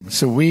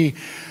So we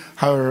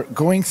are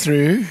going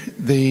through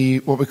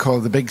what we call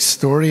the big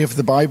story of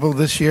the Bible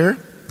this year,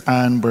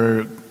 and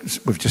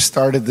we've just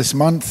started this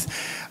month,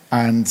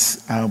 and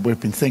we've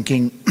been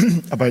thinking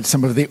about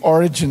some of the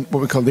origin,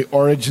 what we call the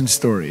origin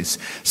stories,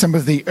 some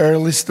of the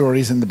early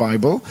stories in the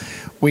Bible.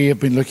 We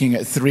have been looking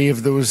at 3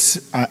 of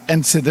those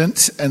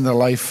incidents in the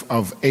life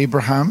of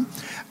Abraham.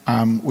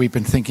 We've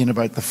been thinking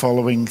about the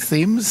following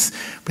themes.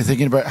 We've been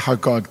thinking about how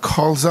God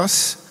calls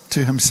us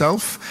to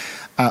himself.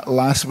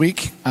 Last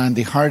week,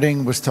 Andy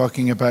Harding was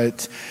talking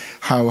about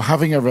how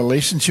having a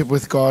relationship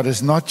with God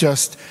is not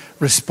just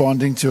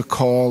responding to a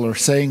call or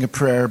saying a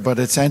prayer, but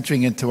it's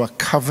entering into a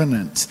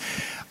covenant.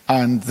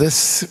 And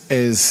this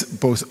is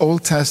both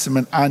Old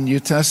Testament and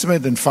New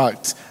Testament. In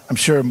fact, I'm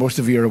sure most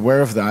of you are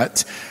aware of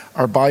that.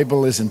 Our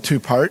Bible is in 2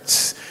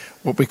 parts.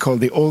 What we call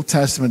the Old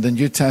Testament and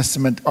New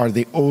Testament are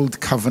the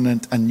Old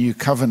Covenant and New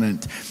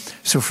Covenant.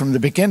 So from the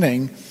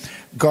beginning,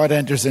 God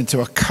enters into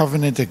a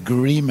covenant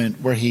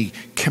agreement where he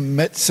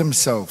commits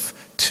himself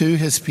to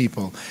his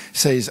people,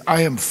 says,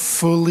 I am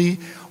fully,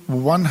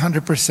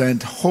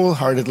 100%,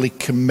 wholeheartedly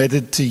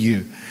committed to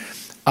you.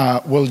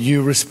 Will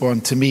you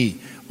respond to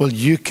me? Will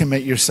you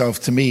commit yourself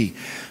to me?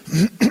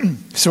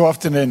 So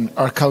often in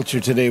our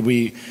culture today,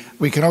 we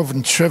can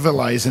often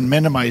trivialize and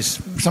minimize.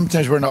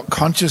 Sometimes we're not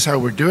conscious how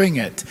we're doing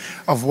it,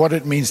 of what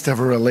it means to have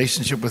a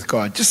relationship with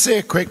God. Just say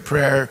a quick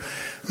prayer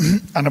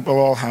and it will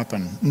all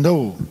happen.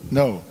 No.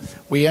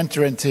 We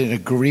enter into an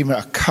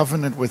agreement, a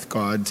covenant with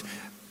God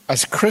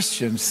as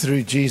Christians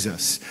through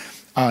Jesus.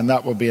 And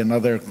that will be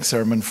another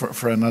sermon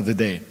for another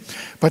day.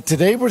 But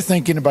today we're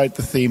thinking about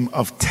the theme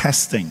of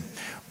testing.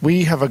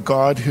 We have a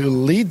God who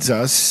leads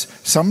us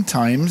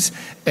sometimes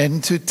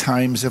into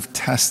times of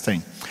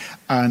testing.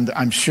 And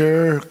I'm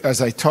sure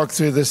as I talk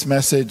through this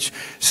message,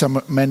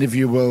 many of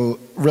you will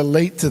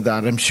relate to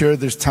that. I'm sure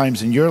there's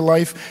times in your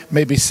life,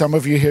 maybe some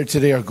of you here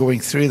today are going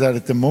through that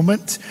at the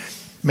moment.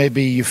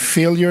 Maybe you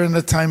feel you're in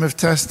a time of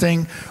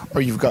testing,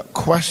 or you've got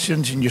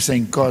questions and you're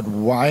saying, God,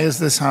 why is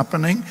this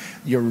happening?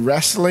 You're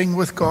wrestling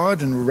with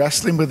God and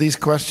wrestling with these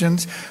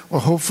questions.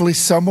 Well, hopefully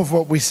some of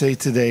what we say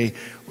today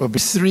will be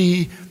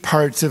 3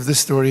 parts of the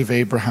story of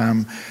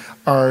Abraham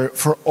are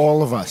for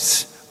all of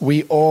us.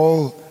 We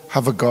all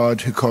have a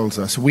God who calls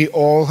us. We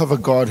all have a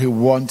God who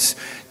wants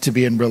to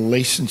be in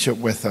relationship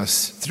with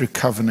us through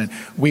covenant.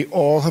 We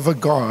all have a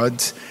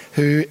God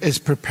who is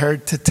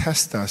prepared to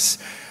test us.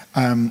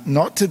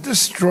 Not to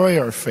destroy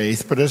our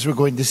faith, but as we're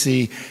going to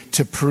see,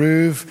 to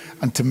prove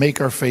and to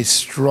make our faith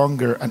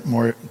stronger and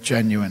more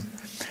genuine.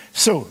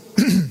 So,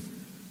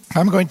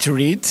 I'm going to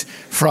read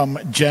from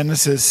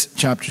Genesis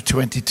chapter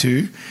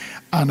 22,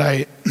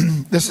 and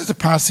this is a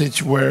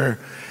passage where,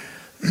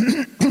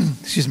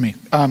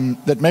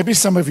 that maybe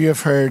some of you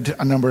have heard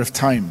a number of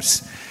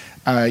times.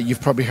 You've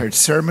probably heard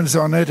sermons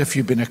on it. If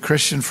you've been a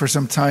Christian for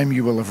some time,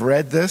 you will have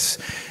read this.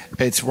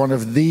 It's one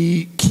of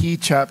the key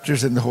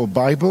chapters in the whole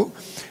Bible.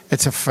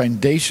 It's a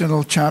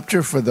foundational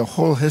chapter for the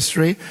whole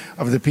history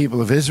of the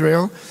people of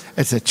Israel.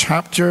 It's a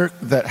chapter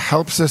that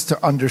helps us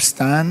to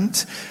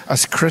understand,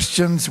 as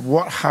Christians,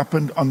 what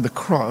happened on the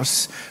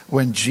cross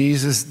when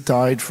Jesus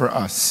died for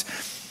us.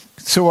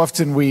 So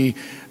often we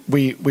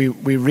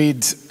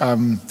read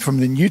from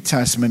the New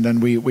Testament,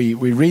 and we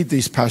read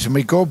these passages, and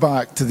we go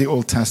back to the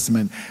Old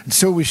Testament. And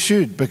so we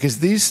should, because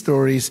these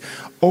stories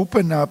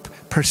open up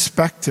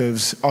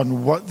perspectives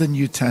on what the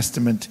New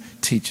Testament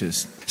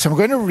teaches. So I'm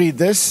going to read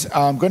this.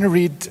 I'm going to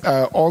read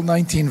all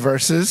 19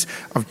 verses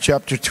of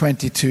chapter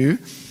 22.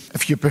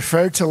 If you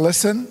prefer to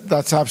listen,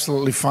 that's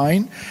absolutely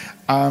fine.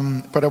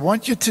 But I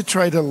want you to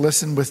try to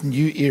listen with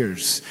new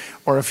ears.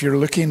 Or if you're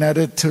looking at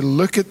it, to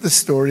look at the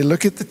story,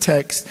 look at the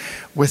text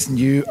with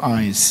new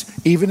eyes,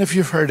 even if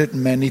you've heard it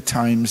many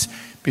times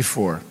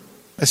before.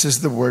 This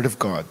is the word of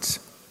God.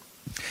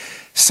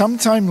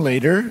 Sometime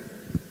later,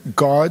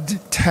 God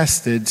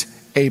tested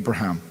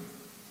Abraham.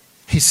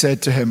 He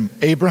said to him,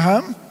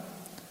 Abraham,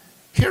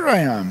 here I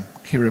am,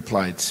 he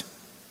replied.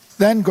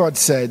 Then God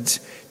said,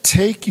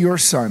 take your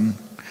son,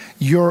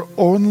 your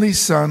only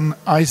son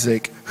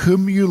Isaac,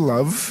 whom you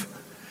love,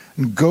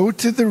 and go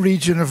to the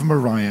region of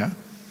Moriah.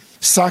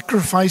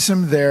 Sacrifice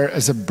him there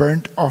as a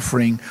burnt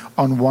offering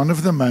on one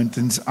of the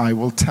mountains I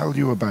will tell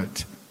you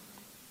about.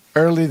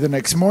 Early the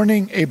next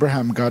morning,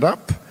 Abraham got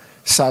up,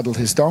 saddled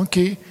his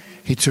donkey.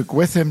 He took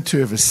with him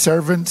 2 of his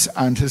servants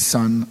and his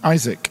son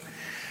Isaac.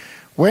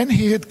 When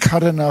he had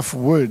cut enough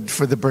wood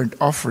for the burnt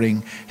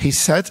offering, he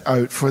set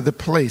out for the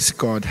place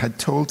God had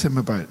told him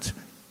about.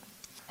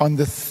 On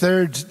the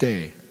 3rd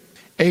day,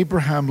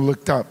 Abraham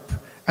looked up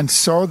and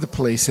saw the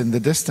place in the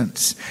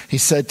distance. He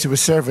said to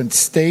his servant,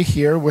 stay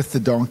here with the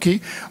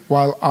donkey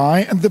while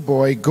I and the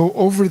boy go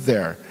over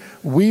there.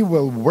 We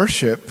will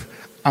worship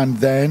and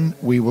then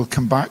we will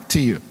come back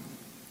to you.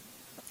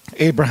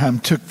 Abraham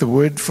took the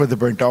wood for the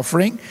burnt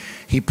offering.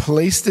 He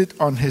placed it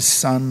on his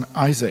son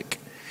Isaac,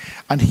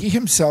 and he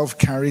himself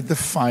carried the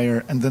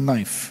fire and the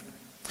knife.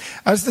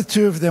 As the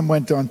 2 of them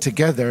went on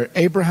together,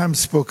 Abraham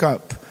spoke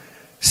up,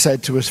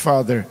 said to his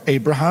father,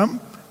 Abraham,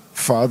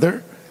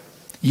 Father?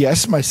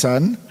 Yes, my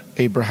son,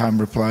 Abraham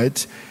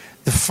replied.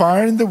 The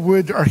fire and the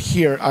wood are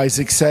here,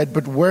 Isaac said,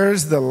 but where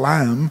is the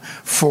lamb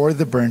for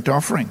the burnt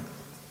offering?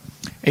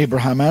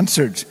 Abraham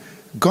answered,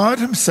 God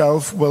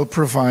himself will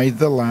provide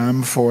the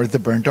lamb for the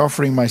burnt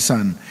offering, my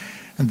son.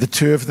 And the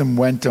two of them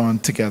went on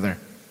together.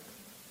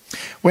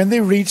 When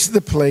they reached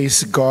the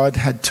place God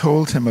had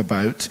told him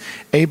about,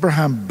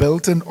 Abraham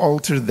built an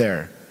altar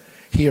there.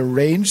 He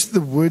arranged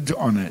the wood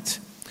on it.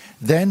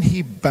 Then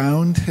he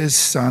bound his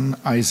son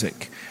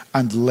Isaac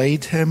and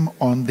laid him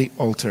on the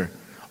altar,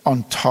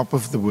 on top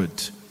of the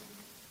wood.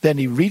 Then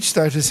he reached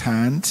out his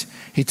hand.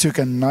 He took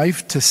a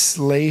knife to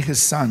slay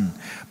his son.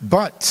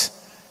 But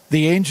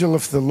the angel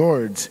of the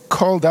Lord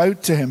called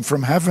out to him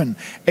from heaven,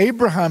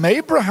 Abraham,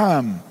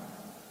 Abraham!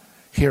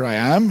 Here I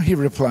am, he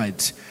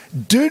replied.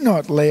 Do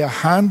not lay a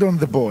hand on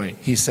the boy,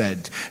 he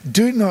said.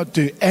 Do not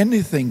do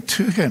anything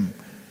to him.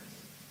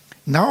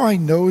 Now I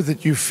know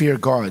that you fear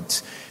God,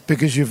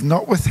 because you've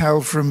not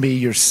withheld from me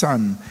your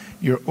son,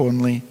 your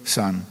only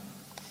son.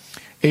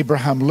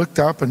 Abraham looked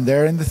up, and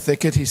there in the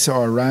thicket he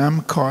saw a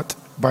ram caught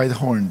by the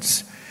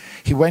horns.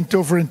 He went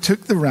over and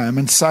took the ram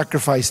and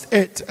sacrificed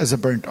it as a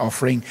burnt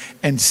offering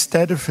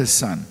instead of his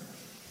son.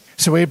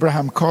 So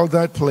Abraham called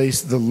that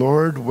place, the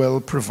Lord will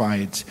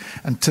provide.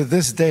 And to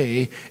this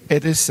day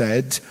it is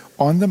said,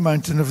 on the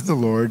mountain of the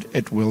Lord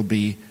it will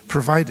be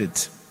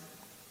provided.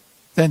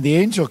 Then the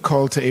angel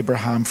called to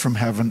Abraham from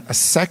heaven a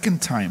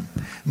second time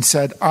and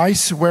said, I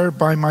swear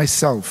by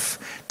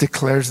myself,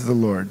 declares the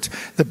Lord,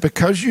 that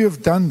because you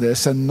have done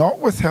this and not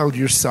withheld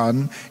your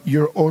son,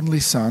 your only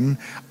son,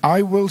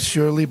 I will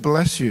surely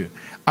bless you.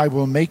 I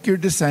will make your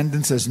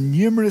descendants as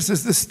numerous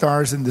as the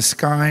stars in the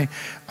sky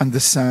and the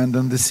sand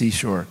on the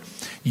seashore.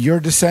 Your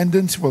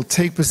descendants will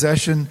take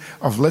possession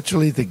of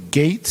literally the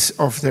gates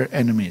of their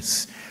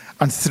enemies.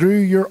 And through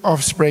your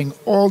offspring,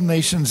 all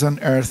nations on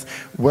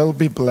earth will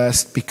be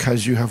blessed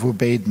because you have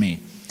obeyed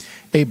me.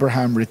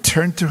 Abraham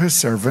returned to his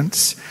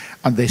servants,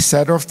 and they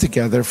set off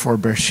together for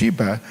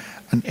Beersheba,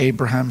 and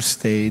Abraham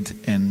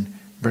stayed in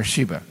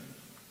Beersheba.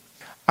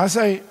 As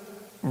I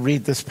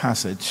read this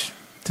passage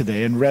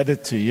today and read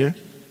it to you,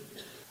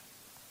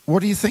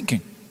 what are you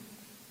thinking?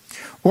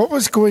 What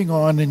was going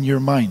on in your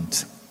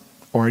mind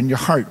or in your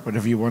heart,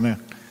 whatever you want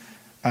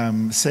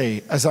to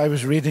say, as I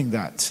was reading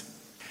that?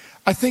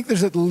 I think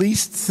there's at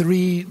least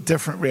 3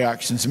 different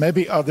reactions,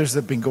 maybe others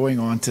that have been going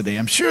on today.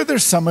 I'm sure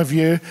there's some of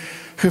you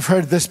who've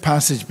heard this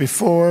passage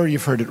before,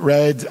 you've heard it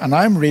read, and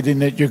I'm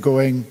reading it, you're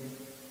going,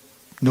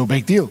 no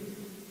big deal.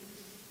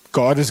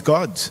 God is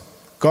God.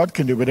 God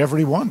can do whatever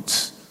he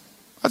wants.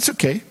 That's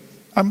okay.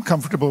 I'm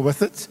comfortable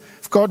with it.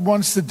 If God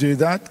wants to do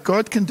that,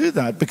 God can do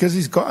that because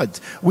he's God.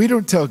 We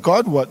don't tell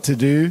God what to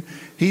do.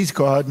 He's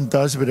God and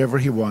does whatever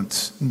he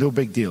wants. No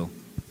big deal.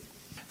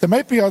 There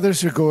might be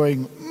others who are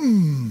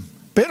going,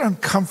 bit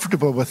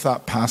uncomfortable with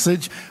that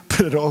passage,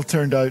 but it all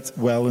turned out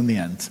well in the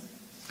end.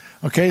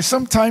 Okay,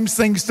 sometimes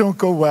things don't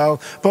go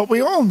well, but we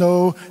all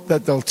know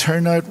that they'll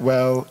turn out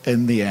well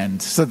in the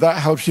end. So that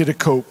helps you to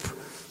cope,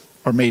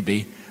 or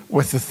maybe,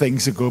 with the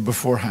things that go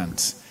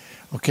beforehand.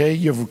 Okay,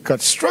 you've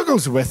got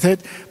struggles with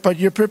it, but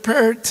you're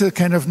prepared to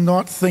kind of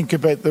not think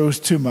about those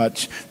too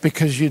much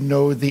because you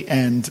know the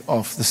end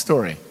of the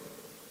story.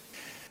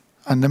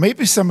 And there may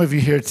be some of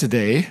you here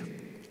today,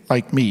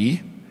 like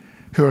me,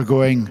 who are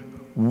going,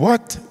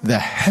 what the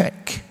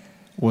heck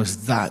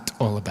was that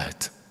all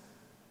about?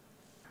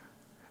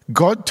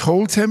 God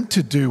told him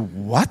to do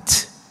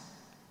what?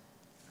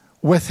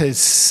 With his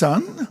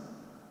son?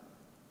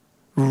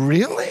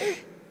 Really?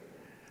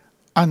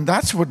 And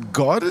that's what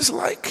God is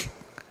like?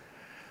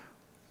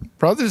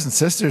 Brothers and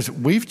sisters,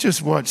 we've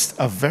just watched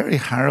a very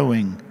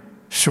harrowing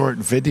short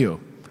video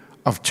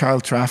of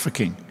child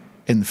trafficking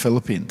in the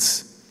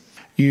Philippines.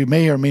 You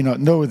may or may not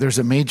know there's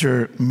a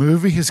major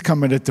movie that's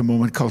coming at the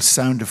moment called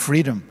Sound of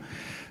Freedom,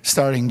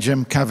 starring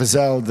Jim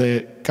Caviezel,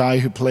 the guy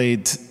who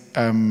played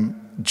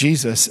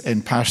Jesus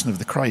in Passion of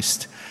the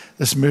Christ.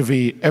 This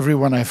movie,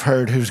 everyone I've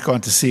heard who's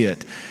gone to see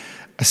it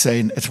is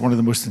saying it's one of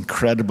the most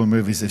incredible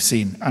movies they've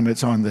seen, and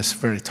it's on this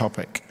very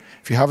topic.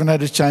 If you haven't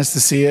had a chance to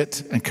see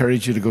it, I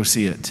encourage you to go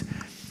see it.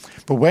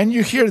 But when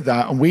you hear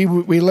that, and we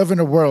live in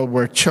a world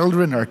where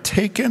children are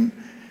taken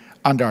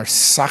and are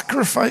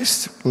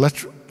sacrificed,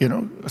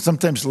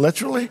 sometimes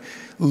literally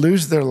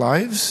lose their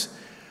lives,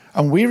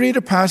 and we read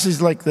a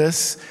passage like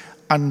this,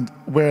 and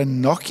we're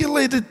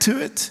inoculated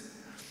to it.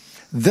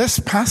 This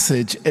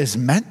passage is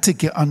meant to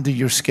get under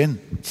your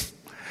skin.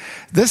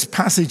 This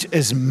passage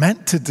is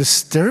meant to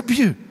disturb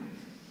you.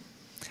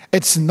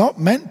 It's not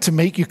meant to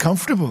make you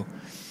comfortable.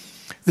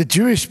 The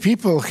Jewish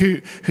people who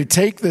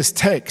take this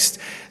text,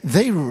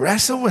 they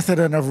wrestle with it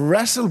and have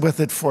wrestled with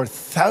it for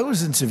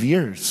thousands of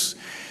years.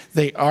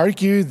 They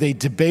argue, they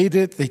debate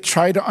it, they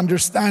try to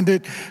understand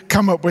it,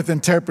 come up with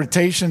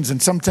interpretations,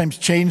 and sometimes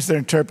change their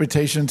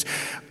interpretations.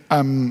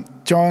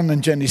 John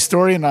and Jenny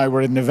Story and I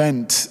were at an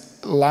event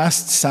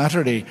last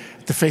Saturday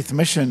at the Faith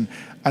Mission,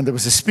 and there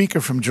was a speaker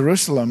from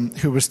Jerusalem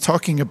who was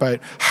talking about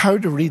how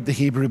to read the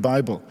Hebrew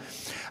Bible.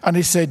 And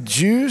he said,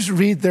 Jews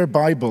read their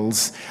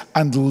Bibles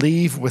and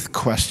leave with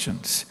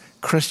questions.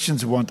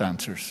 Christians want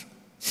answers.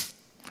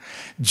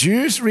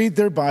 Jews read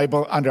their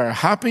Bible and are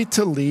happy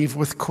to leave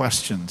with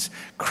questions.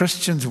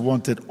 Christians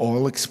want it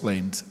all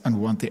explained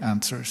and want the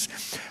answers.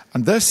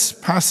 And this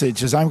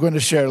passage, as I'm going to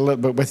share a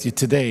little bit with you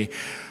today,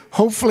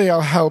 hopefully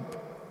I'll help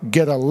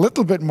get a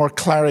little bit more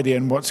clarity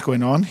in what's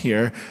going on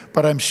here,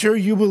 but I'm sure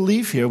you will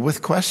leave here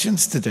with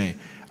questions today.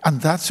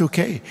 And that's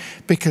okay,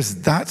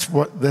 because that's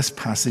what this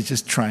passage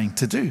is trying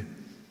to do.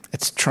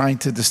 It's trying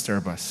to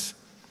disturb us.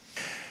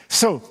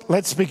 So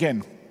let's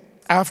begin.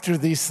 After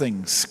these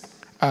things,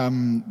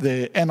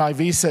 the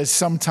NIV says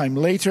sometime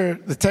later.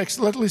 The text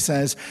literally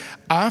says,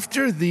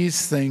 after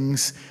these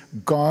things,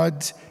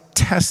 God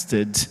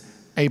tested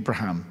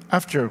Abraham.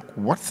 After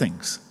what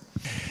things?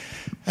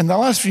 In the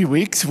last few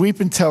weeks, we've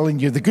been telling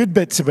you the good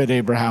bits about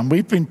Abraham.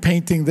 We've been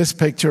painting this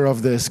picture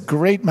of this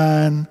great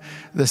man,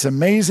 this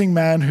amazing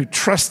man who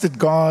trusted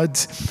God.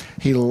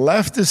 He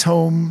left his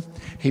home.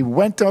 He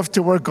went off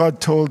to where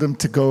God told him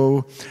to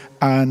go,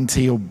 and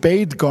he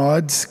obeyed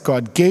God.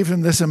 God gave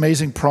him this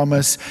amazing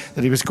promise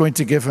that he was going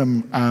to give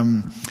him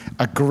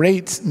a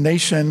great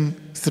nation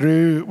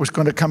was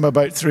going to come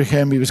about through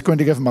him. He was going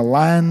to give him a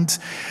land,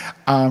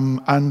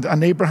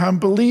 and Abraham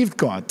believed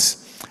God.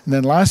 And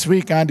then last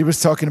week, Andy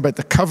was talking about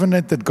the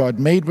covenant that God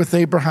made with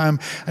Abraham.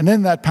 And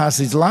in that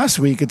passage last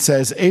week, it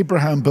says,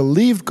 Abraham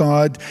believed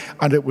God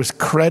and it was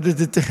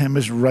credited to him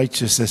as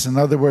righteousness. In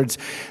other words,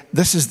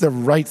 this is the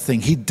right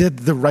thing. He did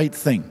the right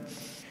thing.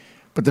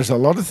 But there's a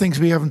lot of things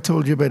we haven't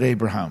told you about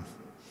Abraham.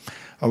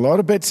 A lot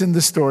of bits in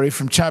the story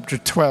from chapter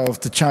 12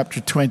 to chapter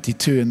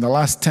 22 in the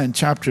last 10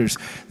 chapters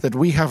that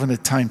we haven't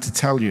had time to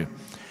tell you.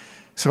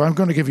 So I'm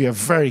going to give you a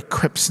very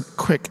quick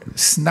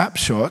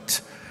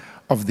snapshot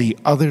of the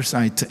other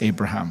side to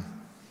Abraham.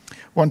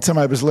 One time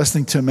I was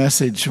listening to a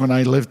message when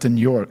I lived in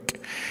York.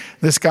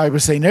 This guy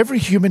was saying, every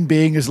human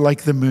being is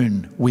like the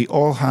moon. We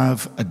all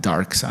have a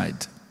dark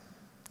side.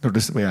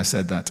 Notice the way I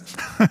said that.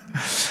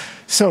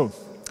 So,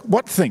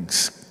 what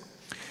things?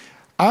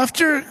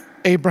 After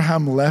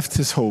Abraham left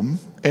his home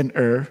in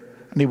Ur,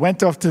 and he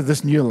went off to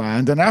this new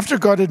land, and after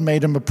God had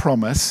made him a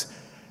promise,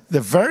 the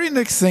very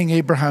next thing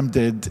Abraham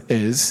did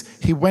is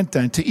he went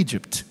down to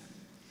Egypt.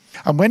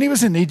 And when he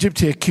was in Egypt,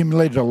 he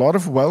accumulated a lot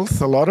of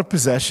wealth, a lot of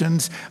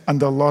possessions,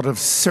 and a lot of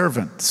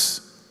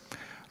servants.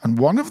 And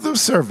one of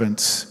those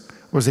servants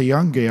was a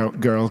young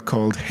girl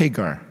called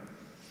Hagar.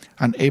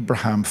 And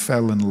Abraham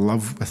fell in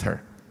love with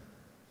her.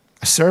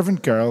 A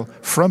servant girl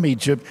from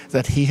Egypt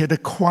that he had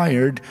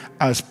acquired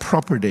as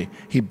property.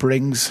 He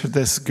brings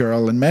this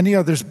girl and many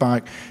others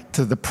back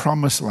to the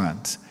promised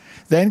land.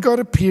 Then God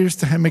appears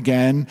to him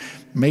again,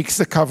 makes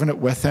the covenant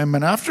with him.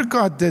 And after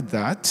God did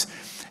that,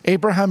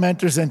 Abraham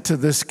enters into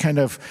this kind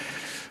of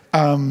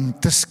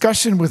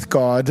discussion with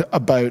God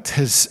about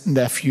his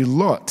nephew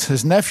Lot.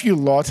 His nephew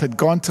Lot had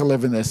gone to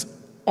live in this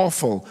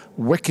awful,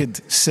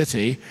 wicked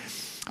city.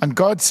 And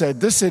God said,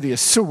 this city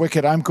is so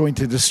wicked, I'm going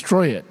to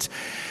destroy it.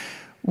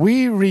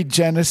 We read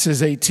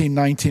Genesis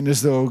 18:19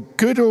 as though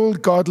good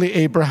old godly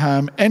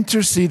Abraham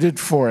interceded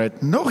for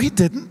it. No, he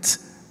didn't.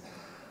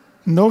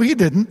 No, he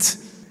didn't.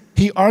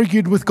 He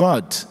argued with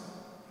God.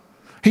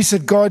 He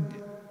said, God,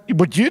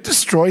 would you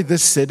destroy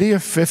this city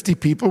if 50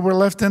 people were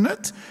left in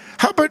it?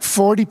 How about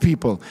 40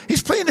 people?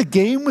 He's playing a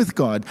game with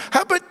God.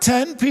 How about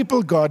 10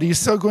 people, God? Are you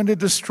still going to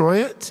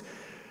destroy it?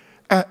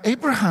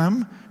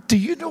 Abraham, do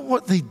you know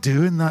what they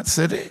do in that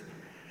city?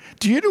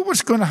 Do you know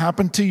what's going to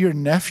happen to your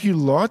nephew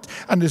Lot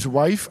and his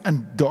wife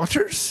and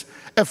daughters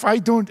if I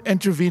don't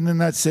intervene in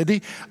that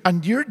city?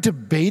 And you're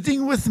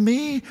debating with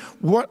me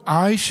what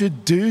I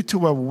should do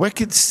to a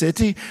wicked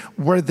city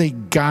where they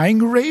gang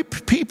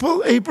rape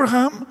people,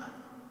 Abraham?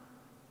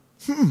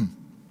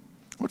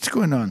 What's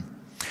going on?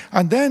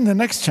 And then the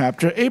next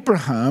chapter,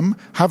 Abraham,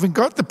 having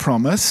got the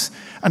promise,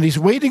 and he's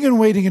waiting and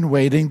waiting and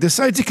waiting,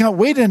 decides he can't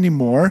wait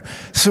anymore,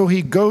 so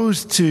he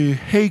goes to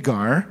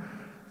Hagar,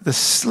 the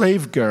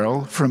slave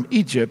girl from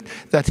Egypt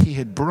that he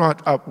had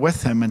brought up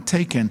with him and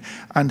taken,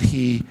 and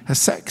he has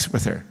sex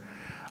with her.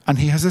 And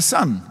he has a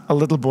son, a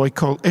little boy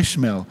called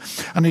Ishmael.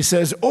 And he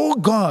says, oh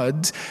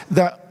God,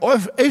 that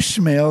if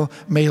Ishmael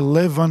may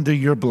live under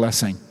your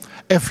blessing.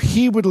 If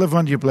he would live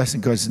under your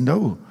blessing, God says,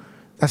 no.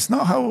 That's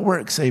not how it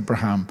works,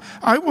 Abraham.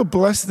 I will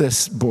bless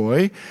this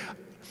boy,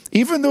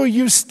 even though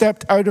you've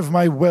stepped out of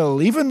my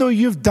will, even though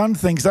you've done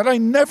things that I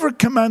never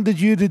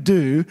commanded you to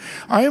do,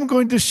 I am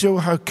going to show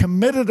how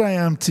committed I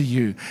am to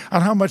you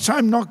and how much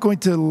I'm not going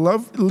to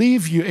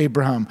leave you,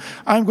 Abraham.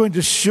 I'm going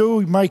to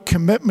show my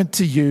commitment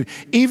to you,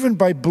 even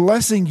by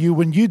blessing you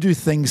when you do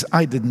things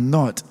I did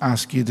not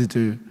ask you to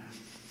do.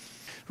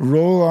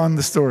 Roll on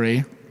the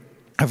story.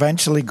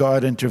 Eventually,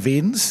 God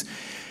intervenes.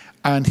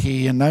 And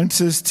he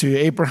announces to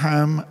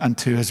Abraham and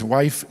to his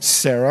wife,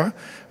 Sarah.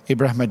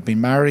 Abraham had been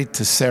married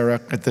to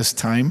Sarah at this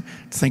time.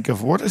 Think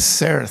of what is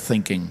Sarah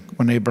thinking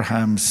when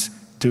Abraham's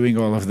doing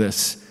all of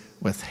this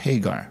with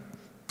Hagar.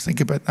 Think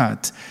about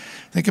that.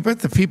 Think about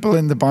the people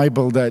in the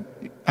Bible that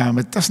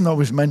it doesn't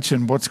always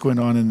mention what's going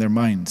on in their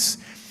minds.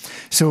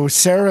 So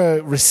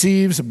Sarah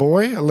receives a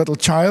boy, a little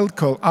child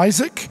called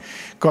Isaac.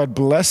 God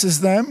blesses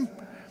them.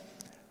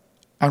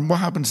 And what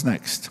happens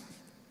next?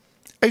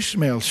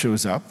 Ishmael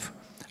shows up.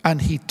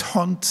 and he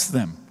taunts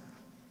them.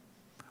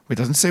 He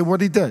doesn't say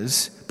what he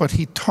does, but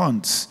he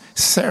taunts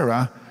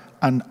Sarah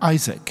and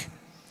Isaac.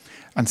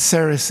 And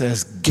Sarah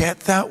says,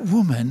 "Get that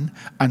woman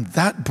and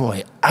that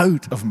boy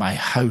out of my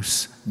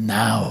house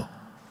now,"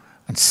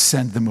 and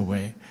send them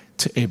away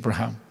to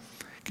Abraham.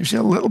 Gives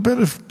you a little bit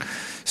of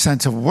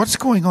sense of what's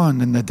going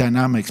on in the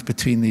dynamics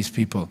between these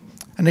people.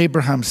 And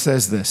Abraham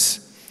says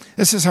this.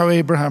 This is how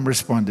Abraham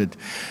responded.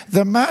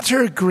 "The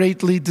matter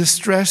greatly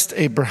distressed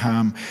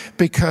Abraham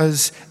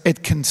because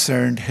it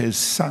concerned his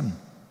son."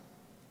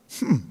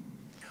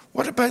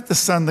 What about the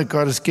son that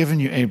God has given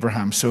you,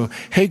 Abraham? So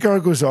Hagar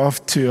goes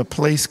off to a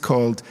place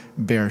called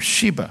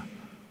Beersheba.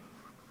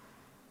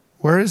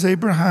 Where is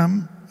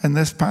Abraham in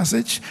this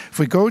passage? If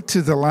we go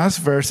to the last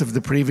verse of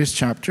the previous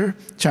chapter,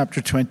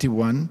 chapter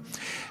 21,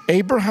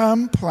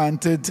 Abraham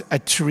planted a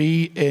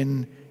tree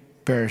in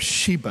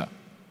Beersheba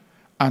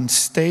and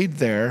stayed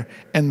there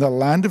in the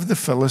land of the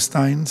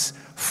Philistines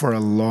for a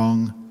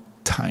long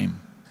time.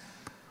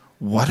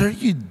 What are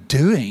you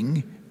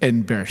doing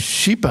in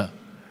Beersheba?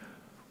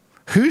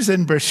 Who's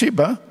in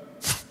Beersheba?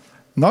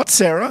 Not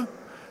Sarah,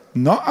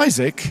 not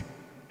Isaac,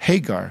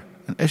 Hagar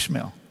and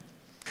Ishmael.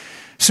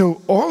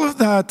 So all of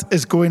that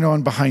is going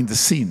on behind the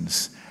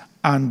scenes.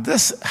 And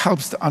this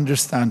helps to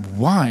understand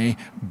why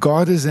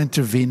God is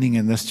intervening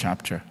in this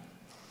chapter.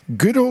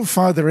 Good old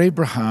Father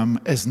Abraham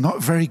is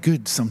not very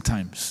good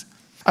sometimes.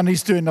 And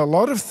he's doing a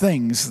lot of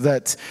things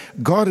that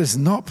God is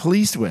not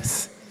pleased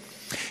with.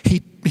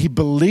 He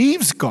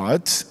believes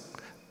God.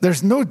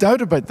 There's no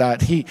doubt about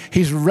that.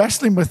 He's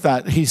wrestling with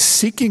that. He's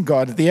seeking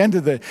God. At the end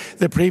of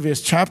the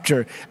previous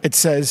chapter, it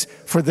says,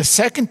 for the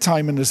second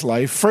time in his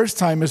life, first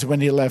time is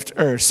when he left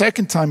Ur,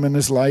 second time in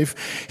his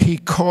life, he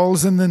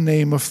calls in the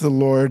name of the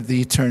Lord,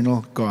 the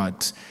eternal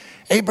God.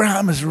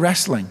 Abraham is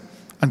wrestling,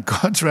 and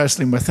God's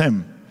wrestling with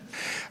him.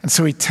 And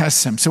so he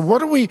tests him. So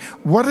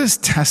what is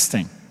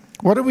testing?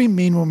 What do we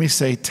mean when we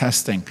say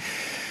testing?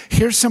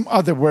 Here's some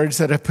other words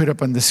that I put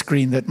up on the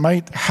screen that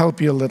might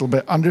help you a little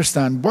bit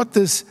understand what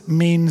this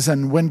means,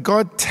 and when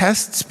God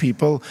tests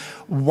people,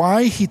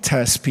 why he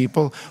tests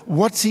people,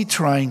 what's he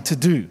trying to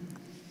do?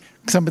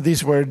 Some of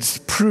these words: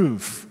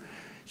 prove,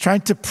 trying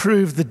to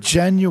prove the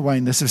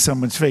genuineness of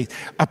someone's faith.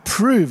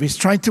 Approve, he's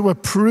trying to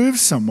approve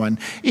someone.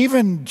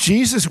 Even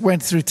Jesus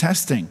went through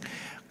testing.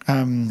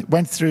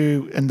 Went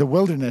through in the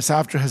wilderness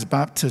after his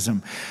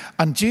baptism.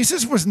 And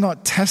Jesus was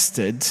not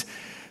tested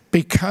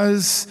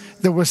because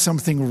there was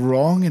something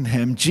wrong in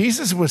him.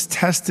 Jesus was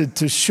tested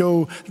to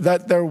show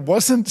that there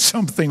wasn't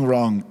something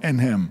wrong in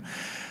him.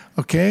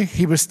 Okay?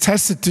 He was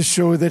tested to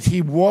show that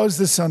he was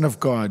the Son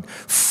of God,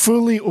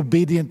 fully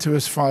obedient to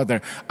his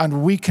Father,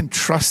 and we can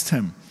trust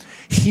him.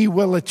 He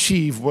will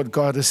achieve what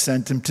God has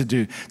sent him to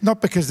do.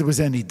 Not because there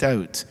was any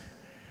doubt.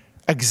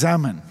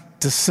 Examine,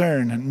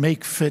 discern, and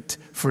make fit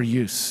for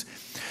use.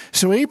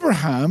 So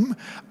Abraham,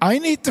 I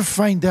need to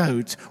find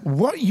out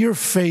what your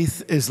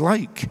faith is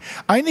like.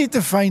 I need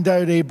to find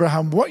out,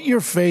 Abraham, what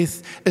your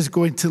faith is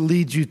going to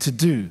lead you to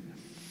do.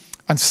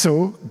 And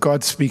so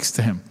God speaks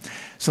to him.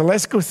 So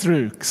let's go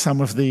through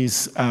some of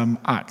these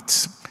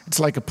acts. It's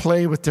like a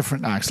play with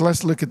different acts.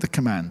 Let's look at the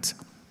command.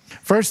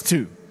 Verse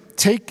 2,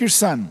 take your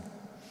son,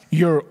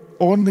 your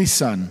only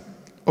son.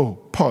 Oh,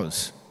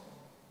 pause.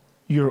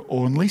 Your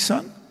only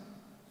son?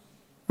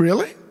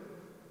 Really?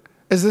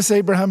 Is this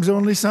Abraham's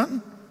only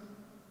son?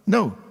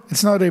 No,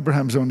 it's not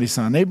Abraham's only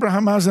son.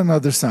 Abraham has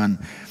another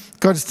son.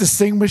 God's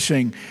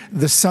distinguishing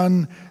the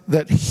son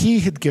that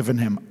he had given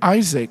him,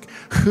 Isaac,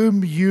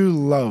 whom you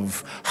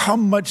love. How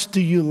much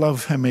do you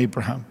love him,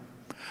 Abraham?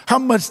 How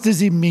much does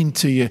he mean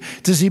to you?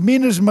 Does he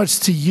mean as much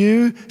to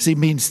you as he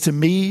means to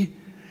me?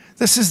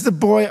 This is the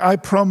boy I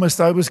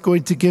promised I was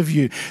going to give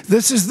you.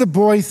 This is the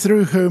boy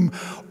through whom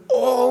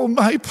all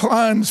my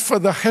plans for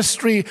the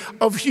history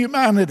of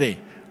humanity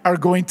are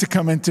going to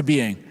come into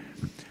being.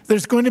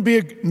 There's going to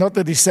be, not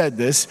that he said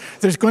this,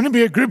 there's going to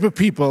be a group of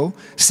people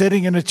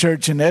sitting in a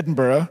church in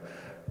Edinburgh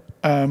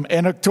in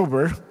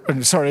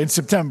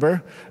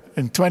September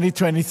in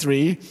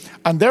 2023,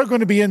 and they're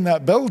going to be in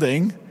that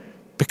building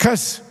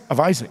because of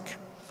Isaac.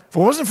 If it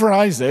wasn't for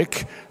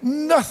Isaac,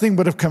 nothing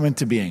would have come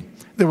into being.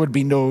 There would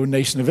be no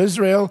nation of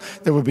Israel,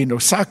 there would be no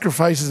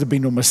sacrifices, there would be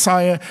no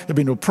Messiah, there would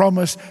be no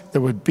promise,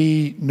 there would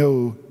be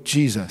no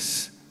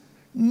Jesus.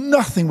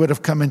 Nothing would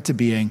have come into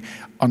being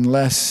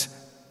unless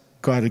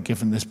God had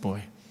given this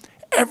boy.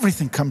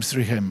 Everything comes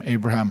through him,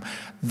 Abraham.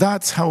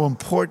 That's how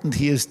important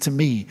he is to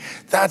me.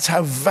 That's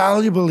how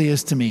valuable he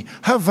is to me.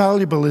 How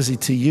valuable is he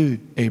to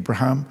you,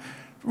 Abraham?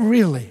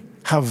 Really,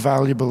 how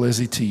valuable is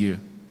he to you?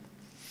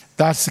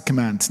 That's the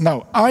command.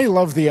 Now, I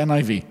love the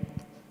NIV.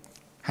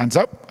 Hands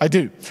up, I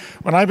do.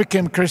 When I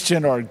became a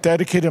Christian or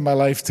dedicated my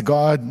life to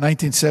God in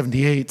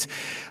 1978,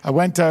 I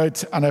went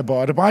out and I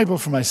bought a Bible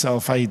for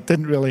myself. I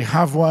didn't really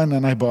have one,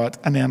 and I bought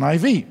an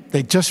NIV.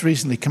 They just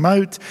recently come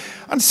out.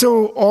 And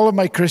so all of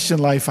my Christian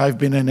life, I've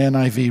been an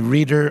NIV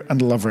reader and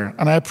lover,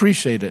 and I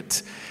appreciate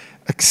it,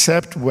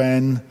 except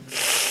when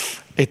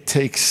it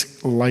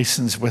takes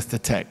license with the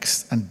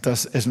text and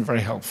isn't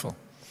very helpful.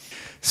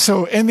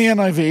 So in the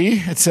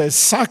NIV, it says,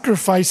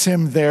 sacrifice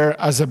him there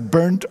as a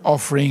burnt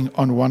offering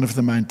on one of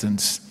the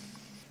mountains.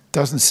 It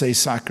doesn't say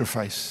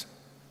sacrifice.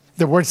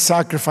 The word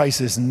sacrifice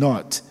is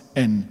not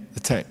in the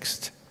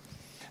text.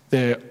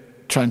 The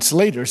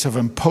translators have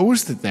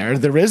imposed it there.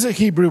 There is a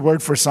Hebrew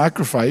word for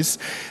sacrifice.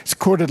 It's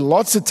quoted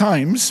lots of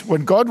times.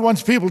 When God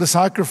wants people to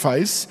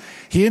sacrifice,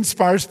 he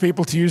inspires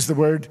people to use the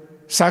word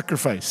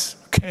sacrifice.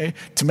 Okay?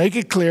 To make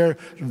it clear,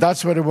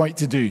 that's what I want you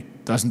to do.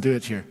 Doesn't do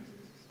it here.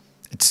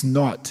 It's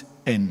not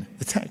in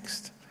the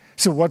text.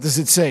 So what does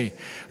it say?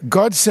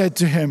 God said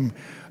to him,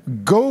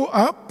 go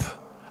up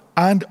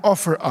and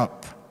offer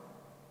up.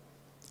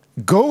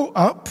 Go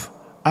up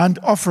and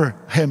offer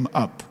him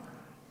up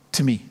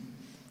to me.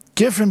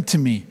 Give him to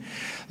me.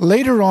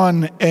 Later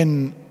on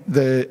in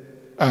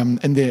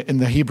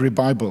the Hebrew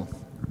Bible,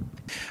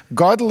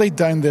 God laid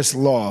down this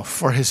law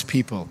for his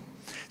people.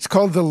 It's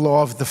called the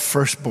law of the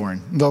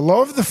firstborn. The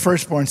law of the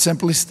firstborn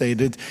simply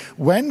stated,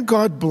 when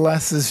God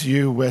blesses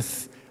you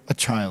with a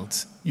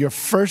child, your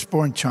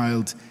firstborn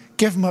child,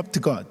 give him up to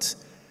God.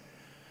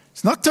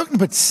 It's not talking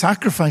about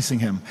sacrificing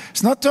him.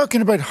 It's not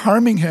talking about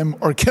harming him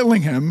or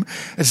killing him.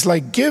 It's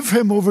like, give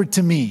him over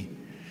to me.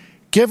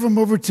 Give him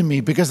over to me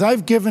because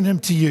I've given him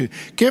to you.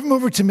 Give him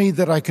over to me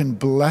that I can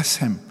bless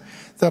him,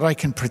 that I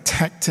can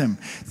protect him,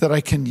 that I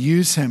can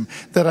use him,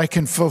 that I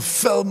can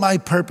fulfill my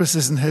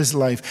purposes in his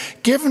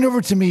life. Give him over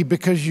to me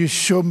because you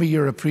show me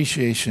your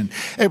appreciation.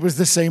 It was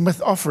the same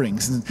with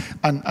offerings.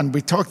 And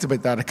we talked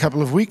about that a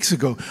couple of weeks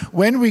ago.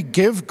 When we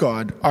give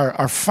God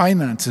our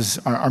finances,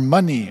 our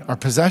money, our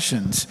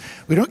possessions,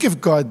 we don't give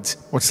God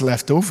what's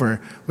left over.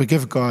 We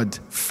give God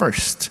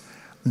first.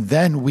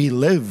 Then we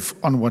live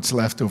on what's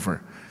left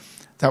over.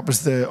 That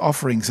was the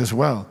offerings as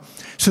well.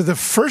 So the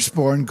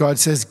firstborn, God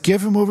says,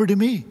 give him over to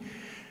me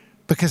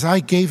because I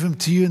gave him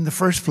to you in the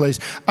first place.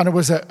 And it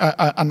was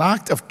an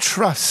act of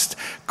trust.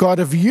 God,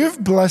 if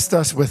you've blessed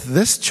us with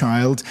this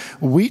child,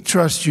 we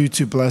trust you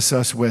to bless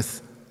us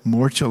with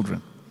more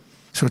children.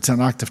 So it's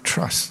an act of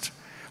trust.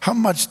 How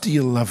much do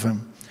you love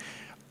him?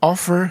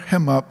 Offer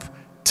him up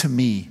to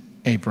me,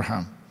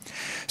 Abraham.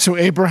 So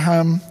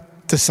Abraham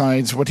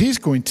decides what he's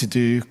going to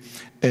do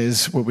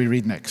is what we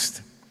read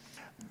next.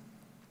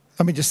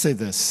 Let me just say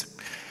this.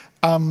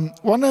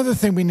 One other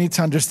thing we need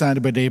to understand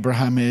about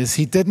Abraham is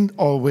he didn't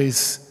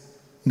always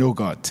know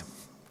God.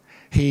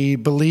 He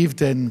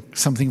believed in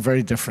something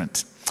very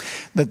different.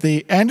 At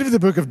the end of the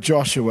book of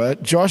Joshua,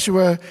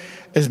 Joshua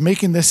is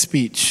making this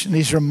speech, and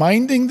he's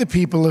reminding the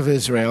people of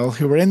Israel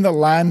who were in the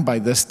land by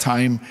this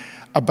time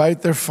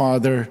about their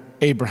father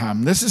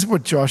Abraham. This is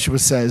what Joshua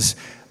says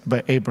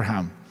about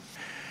Abraham.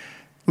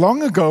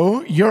 Long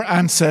ago, your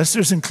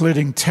ancestors,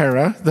 including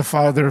Terah, the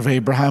father of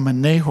Abraham,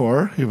 and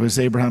Nahor, who was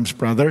Abraham's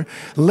brother,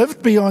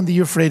 lived beyond the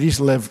Euphrates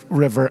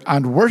River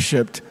and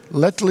worshipped,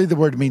 literally the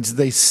word means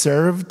they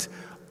served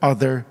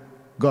other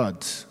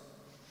gods.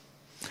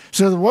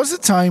 So there was a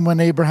time when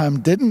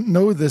Abraham didn't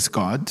know this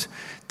God,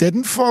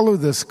 didn't follow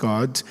this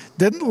God,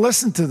 didn't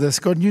listen to this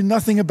God, knew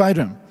nothing about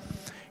him.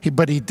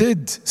 But he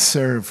did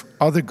serve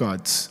other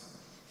gods.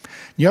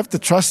 You have to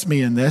trust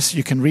me in this.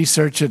 You can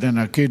research it in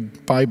a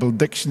good Bible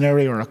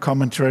dictionary or a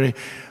commentary.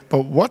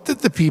 But what did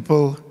the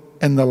people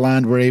in the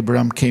land where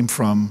Abraham came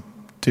from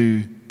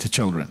do to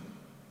children?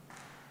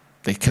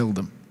 They killed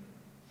them.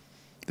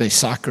 They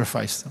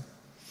sacrificed them.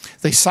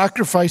 They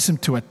sacrificed them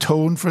to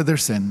atone for their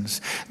sins.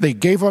 They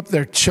gave up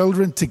their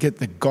children to get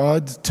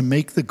to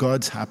make the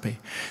gods happy,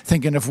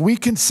 thinking if we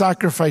can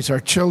sacrifice our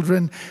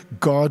children,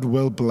 God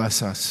will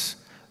bless us.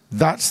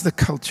 That's the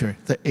culture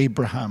that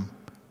Abraham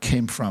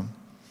came from.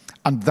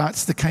 And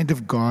that's the kind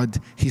of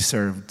God he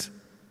served.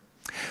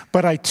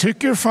 But I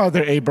took your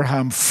father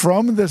Abraham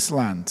from this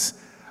land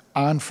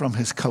and from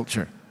his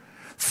culture,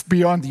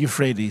 beyond the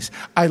Euphrates.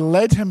 I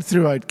led him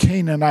throughout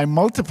Canaan. I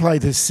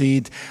multiplied his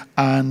seed,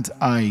 and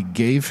I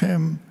gave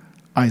him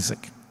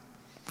Isaac.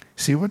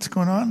 See what's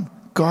going on?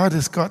 God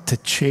has got to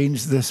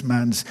change this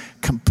man's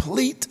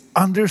complete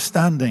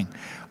understanding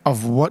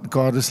of what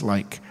God is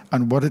like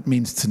and what it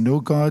means to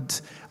know God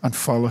and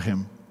follow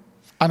him.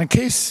 And in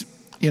case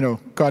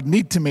God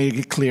need to make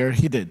it clear,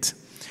 he did.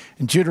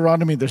 In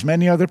Deuteronomy, there's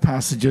many other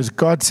passages.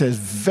 God says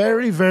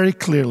very, very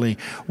clearly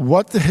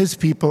what his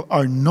people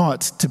are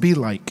not to be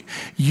like.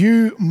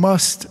 You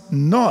must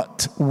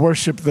not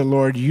worship the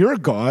Lord your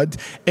God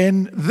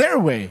in their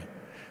way,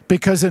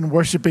 because in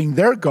worshiping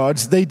their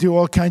gods, they do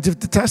all kinds of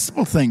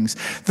detestable things.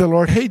 The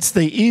Lord hates.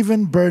 They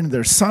even burn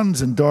their sons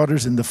and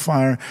daughters in the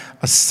fire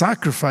as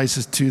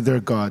sacrifices to their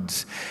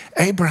gods.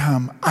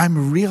 Abraham,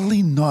 I'm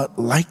really not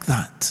like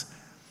that.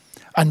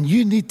 And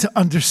you need to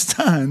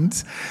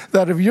understand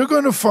that if you're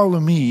going to follow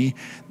me,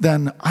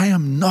 then I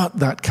am not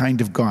that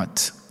kind of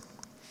God.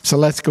 So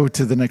let's go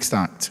to the next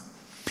act.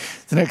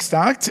 The next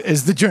act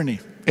is the journey.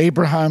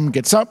 Abraham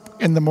gets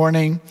up in the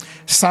morning,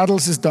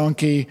 saddles his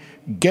donkey,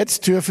 gets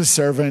two of his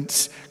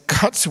servants,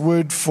 cuts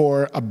wood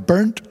for a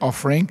burnt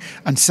offering,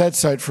 and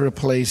sets out for a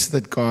place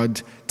that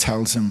God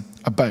tells him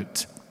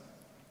about.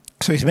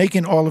 So he's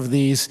making all of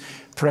these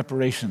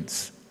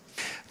preparations.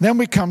 Then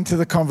we come to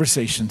the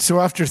conversation. So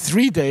after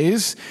 3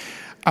 days,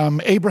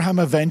 Abraham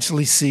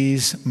eventually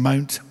sees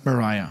Mount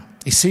Moriah.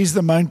 He sees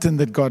the mountain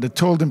that God had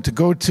told him to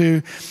go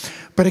to.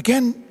 But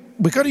again,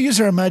 we've got to use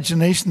our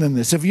imagination in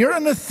this. If you're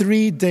on a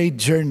 3-day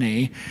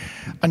journey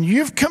and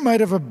you've come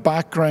out of a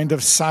background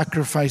of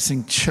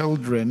sacrificing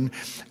children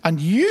and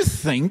you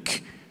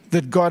think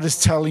that God is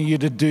telling you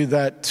to do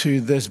that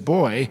to this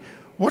boy,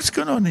 what's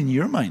going on in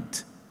your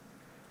mind?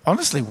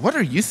 Honestly, what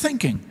are you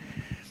thinking?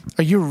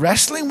 Are you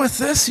wrestling with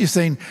this? You're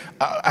saying,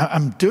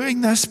 I'm doing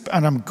this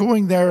and I'm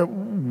going there.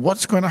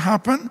 What's going to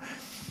happen?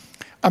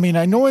 I mean,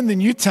 I know in the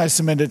New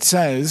Testament it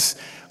says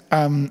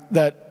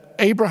that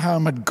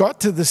Abraham had got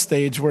to the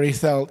stage where he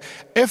felt,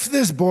 if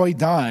this boy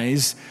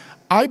dies,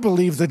 I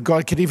believe that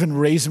God could even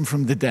raise him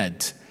from the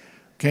dead.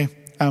 Okay?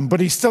 But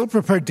he's still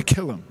prepared to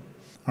kill him.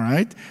 All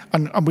right?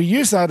 And we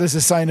use that as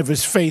a sign of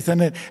his faith.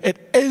 And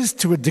it is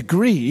to a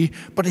degree,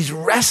 but he's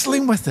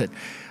wrestling with it.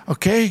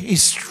 Okay?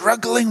 He's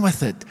struggling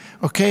with it.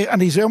 Okay?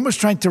 And he's almost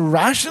trying to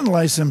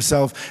rationalize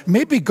himself.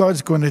 Maybe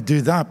God's going to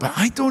do that, but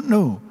I don't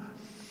know.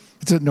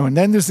 I don't know. And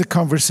then there's the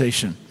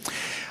conversation.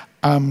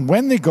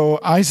 When they go,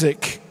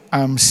 Isaac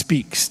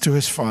speaks to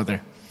his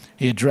father.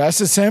 He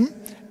addresses him.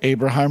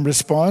 Abraham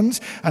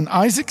responds. And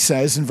Isaac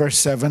says in verse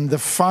 7, the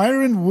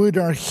fire and wood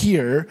are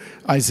here,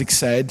 Isaac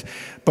said,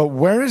 but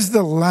where is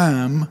the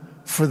lamb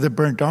for the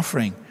burnt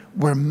offering?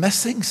 We're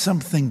missing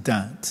something,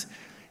 Dad.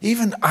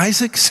 Even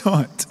Isaac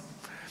saw it.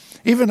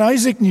 Even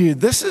Isaac knew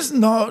this is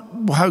not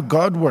how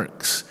God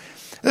works.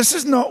 This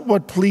is not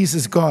what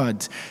pleases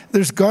God.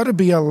 There's got to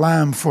be a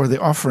lamb for the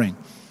offering.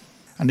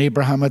 And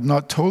Abraham had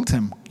not told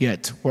him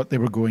yet what they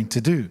were going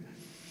to do.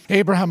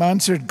 Abraham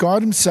answered,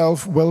 God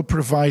himself will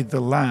provide the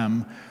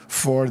lamb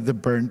for the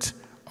burnt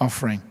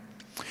offering.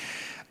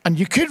 And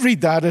you could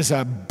read that as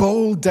a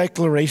bold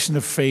declaration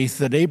of faith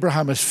that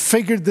Abraham has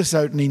figured this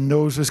out and he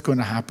knows what's going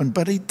to happen,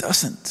 but he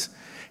doesn't.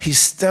 He's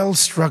still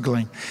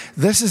struggling.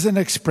 This is an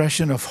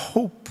expression of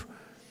hope.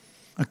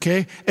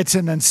 Okay? It's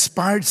an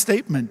inspired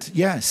statement,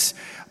 yes,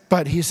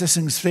 but he's a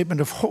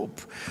statement of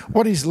hope.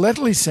 What he's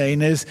literally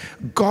saying is,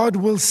 God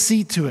will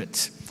see to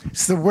it.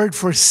 It's the word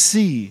for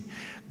see.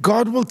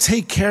 God will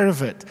take care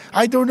of it.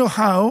 I don't know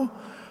how.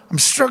 I'm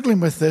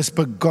struggling with this,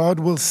 but God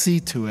will see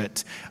to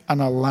it,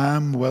 and a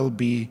lamb will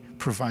be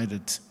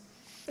provided.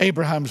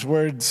 Abraham's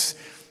words,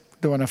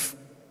 don't want to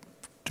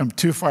jump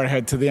too far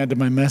ahead to the end of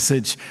my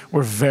message,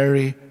 were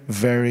very,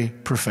 very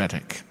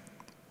prophetic.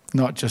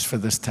 Not just for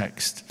this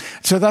text.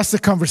 So that's the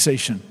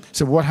conversation.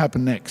 So what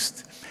happened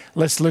next?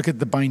 Let's look at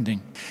the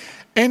binding.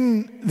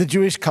 In the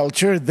Jewish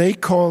culture, they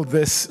call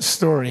this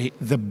story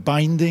the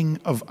binding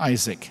of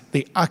Isaac,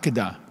 the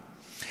Akedah.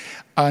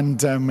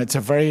 And it's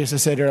as I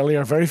said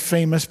earlier, a very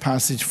famous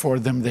passage for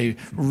them. They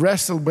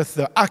wrestled with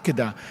the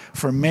Akedah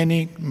for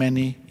many,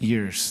 many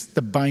years,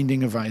 the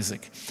binding of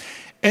Isaac.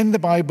 In the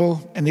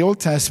Bible, in the Old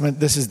Testament,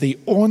 this is the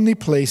only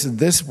place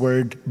this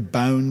word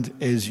bound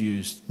is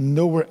used.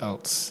 Nowhere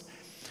else.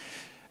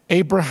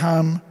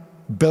 Abraham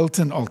built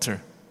an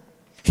altar.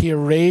 He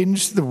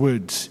arranged the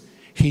wood.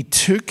 He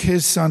took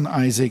his son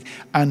Isaac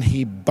and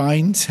he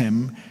binds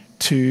him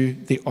to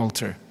the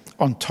altar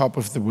on top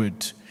of the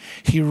wood.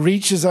 He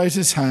reaches out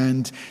his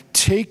hand,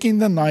 taking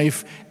the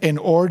knife in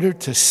order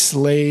to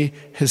slay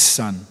his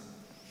son.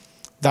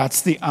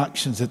 That's the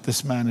actions that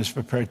this man is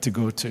prepared to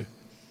go to.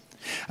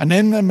 And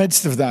in the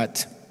midst of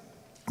that,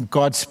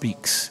 God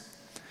speaks.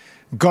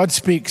 God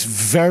speaks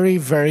very,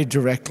 very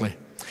directly.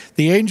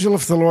 The angel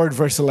of the Lord,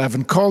 verse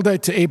 11, called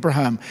out to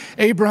Abraham,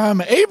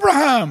 Abraham,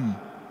 Abraham!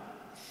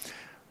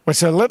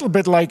 It's a little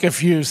bit like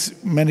if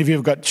many of you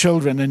have got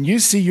children, and you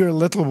see your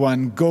little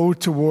one go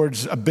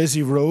towards a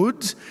busy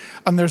road,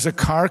 and there's a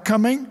car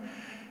coming,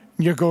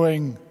 and you're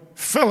going,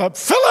 Philip,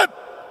 Philip!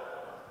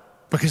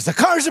 Because the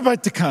car's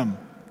about to come.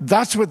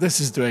 That's what this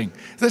is doing.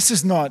 This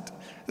is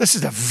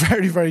a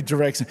very, very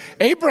direct thing.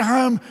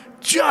 Abraham,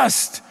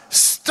 just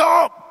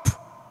stop!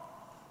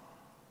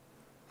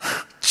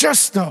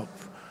 Just stop.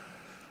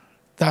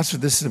 That's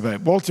what this is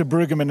about. Walter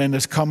Brueggemann in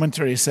his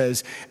commentary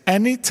says,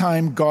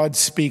 anytime God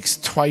speaks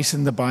twice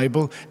in the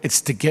Bible,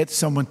 it's to get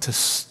someone to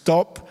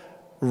stop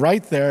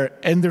right there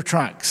in their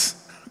tracks.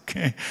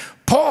 Okay,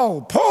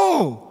 Paul,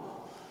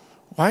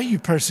 why are you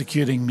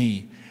persecuting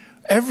me?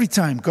 Every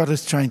time God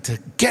is trying to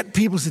get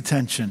people's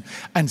attention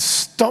and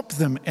stop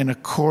them in a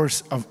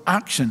course of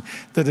action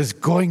that is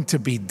going to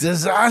be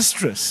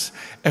disastrous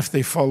if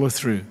they follow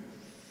through.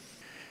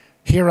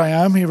 Here I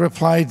am, he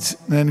replied,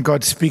 and then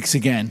God speaks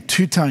again,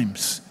 2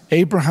 times.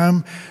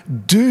 Abraham,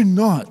 do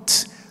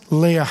not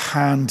lay a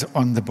hand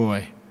on the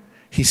boy,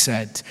 he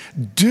said.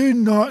 Do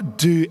not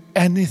do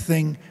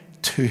anything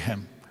to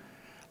him.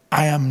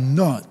 I am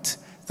not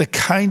the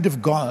kind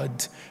of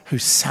God who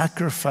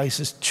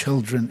sacrifices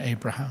children,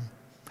 Abraham.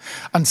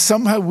 And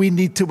somehow we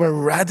need to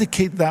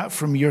eradicate that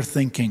from your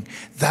thinking.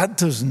 That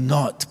does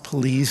not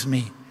please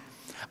me.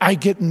 I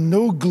get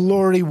no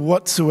glory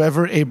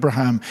whatsoever,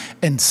 Abraham,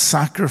 in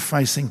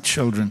sacrificing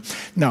children.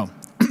 Now,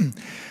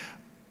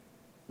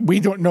 we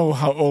don't know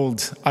how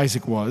old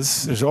Isaac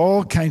was. There's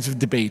all kinds of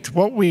debate.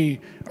 What we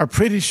are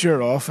pretty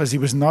sure of is he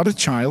was not a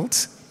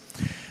child.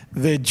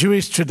 The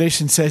Jewish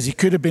tradition says he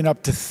could have been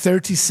up to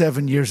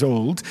 37 years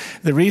old.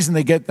 The reason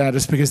they get that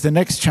is because the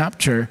next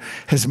chapter,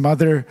 his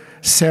mother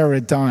Sarah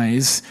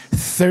dies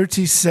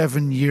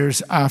 37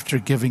 years after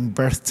giving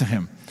birth to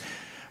him.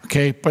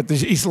 Okay, but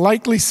he's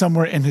likely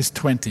somewhere in his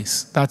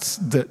 20s. That's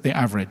the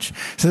average.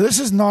 So this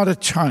is not a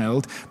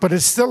child, but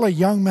it's still a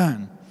young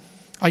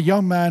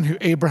man who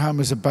Abraham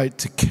is about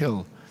to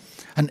kill.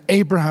 And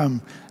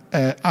Abraham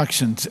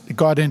actions,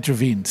 God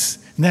intervenes.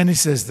 And then he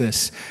says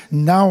this,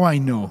 now I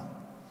know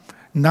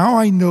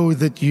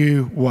that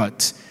you,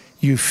 what?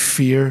 You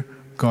fear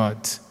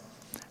God.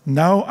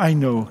 Now I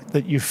know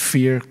that you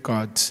fear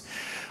God.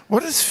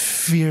 What does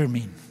fear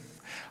mean?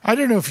 I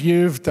don't know if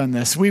you've done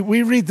this. We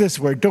read this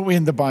word, don't we,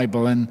 in the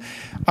Bible? And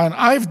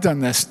I've done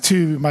this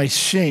to my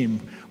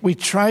shame. We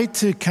try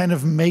to kind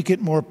of make it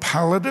more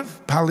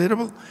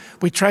palatable.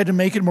 We try to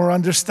make it more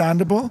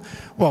understandable.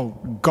 Well,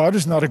 God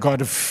is not a God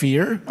of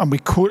fear. And we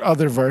quote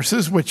other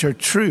verses, which are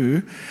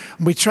true.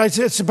 And we try to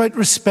say it's about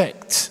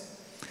respect.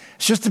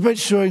 It's just about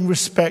showing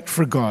respect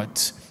for God.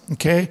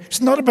 Okay?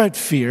 It's not about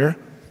fear.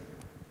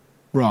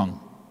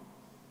 Wrong.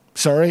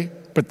 Sorry,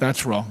 but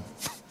that's wrong.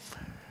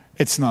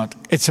 It's not.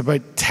 It's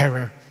about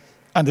terror,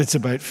 and it's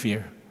about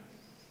fear.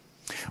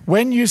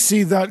 When you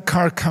see that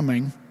car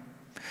coming,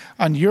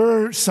 and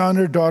your son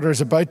or daughter is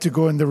about to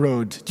go in the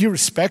road, do you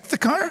respect the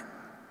car?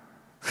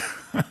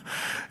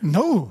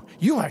 No,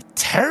 you are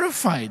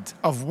terrified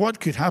of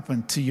what could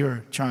happen to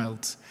your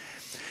child.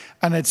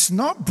 And it's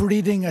not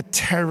breeding a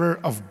terror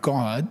of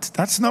God.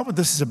 That's not what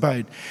this is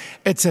about.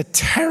 It's a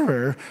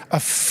terror, a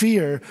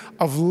fear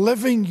of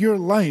living your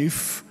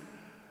life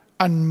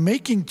and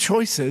making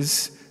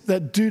choices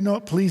that do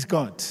not please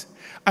God,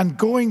 and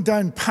going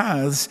down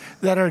paths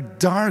that are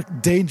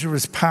dark,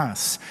 dangerous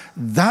paths.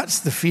 That's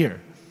the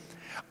fear.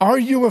 Are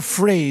you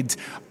afraid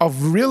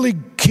of really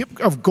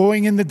of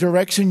going in the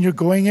direction you're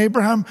going,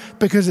 Abraham?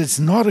 Because it's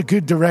not a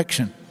good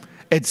direction.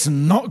 It's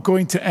not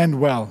going to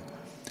end well.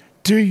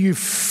 Do you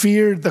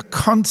fear the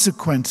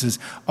consequences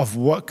of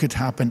what could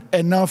happen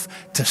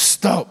enough to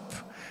stop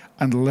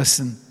and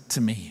listen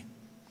to me?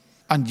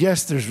 And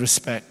yes, there's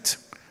respect.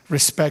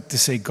 Respect to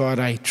say, God,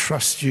 I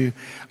trust you.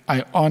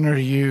 I honor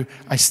you.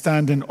 I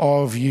stand in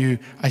awe of you.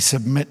 I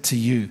submit to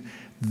you.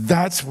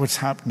 That's what's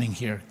happening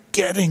here.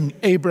 Getting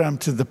Abraham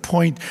to the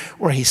point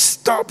where he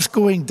stops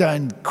going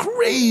down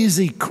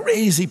crazy,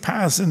 crazy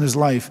paths in his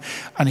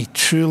life, and he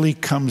truly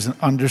comes and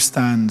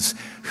understands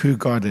who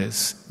God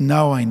is.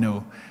 Now I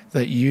know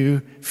that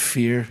you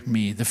fear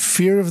me. The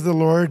fear of the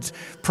Lord,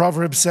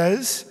 Proverbs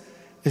says,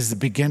 is the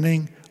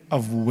beginning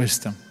of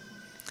wisdom.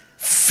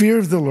 Fear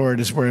of the Lord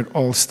is where it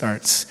all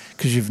starts,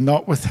 because you've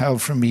not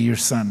withheld from me your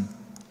son.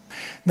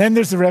 Then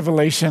there's the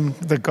revelation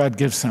that God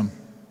gives him.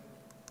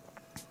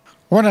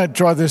 I want to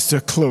draw this to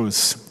a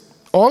close.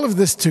 All of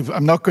this too,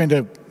 I'm not going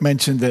to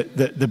mention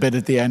the bit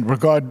at the end where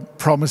God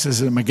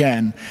promises him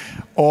again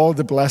all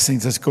the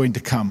blessings that's going to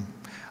come.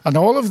 And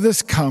all of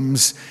this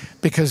comes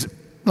because,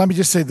 let me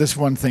just say this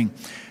one thing.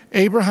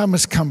 Abraham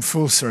has come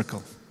full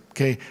circle.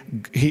 Okay,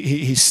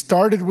 he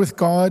started with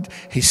God.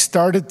 He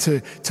started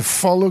to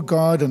follow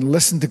God and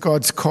listen to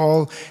God's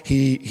call.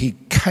 He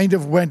kind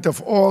of went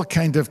off all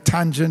kind of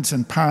tangents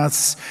and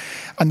paths.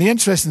 And the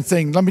interesting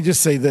thing, let me just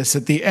say this.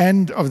 At the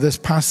end of this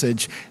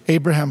passage,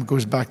 Abraham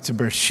goes back to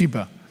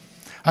Beersheba.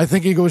 I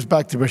think he goes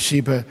back to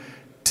Beersheba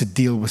to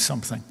deal with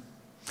something.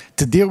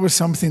 To deal with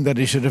something that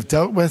he should have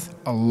dealt with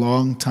a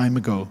long time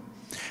ago.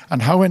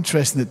 And how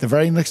interesting that the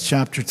very next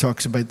chapter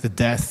talks about the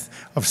death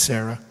of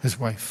Sarah, his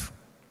wife.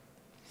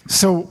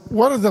 So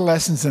what are the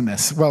lessons in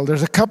this? Well,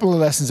 there's a couple of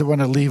lessons I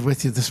want to leave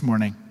with you this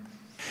morning.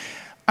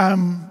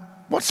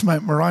 What's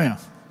Mount Moriah?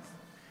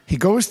 He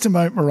goes to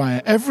Mount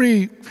Moriah.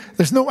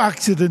 There's no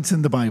accidents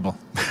in the Bible.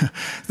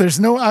 There's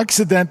no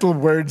accidental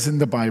words in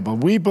the Bible.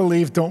 We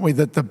believe, don't we,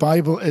 that the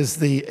Bible is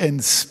the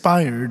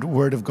inspired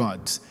word of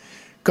God.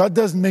 God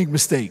doesn't make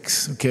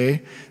mistakes,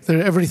 okay?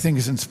 Everything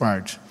is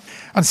inspired.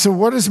 And so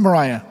what is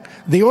Moriah?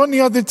 The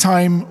only other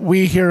time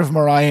we hear of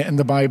Moriah in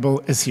the Bible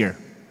is here,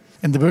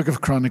 in the book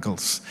of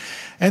Chronicles.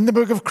 In the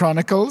book of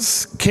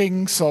Chronicles,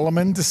 King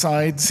Solomon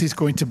decides he's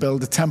going to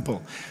build a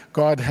temple.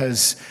 God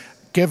has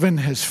given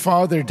his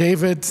father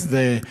David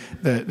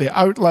the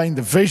outline,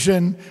 the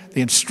vision,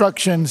 the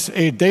instructions.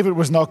 David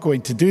was not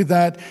going to do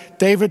that.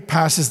 David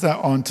passes that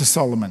on to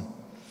Solomon.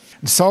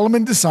 And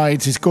Solomon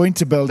decides he's going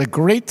to build a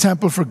great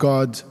temple for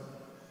God.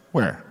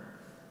 Where?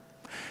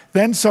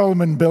 Then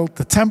Solomon built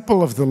the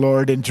temple of the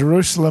Lord in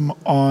Jerusalem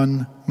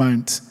on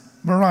Mount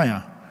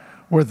Moriah,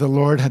 where the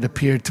Lord had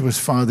appeared to his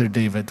father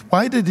David.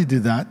 Why did he do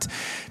that?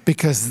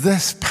 Because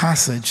this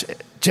passage,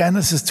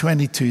 Genesis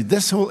 22,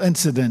 this whole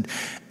incident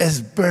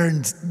is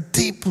burned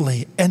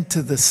deeply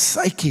into the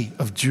psyche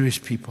of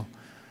Jewish people.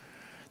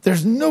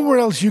 There's nowhere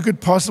else you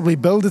could possibly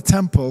build a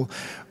temple.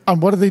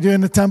 And what do they do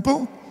in the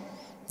temple?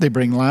 They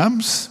bring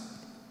lambs,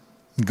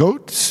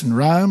 goats and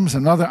rams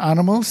and other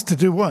animals to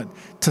do what?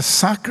 To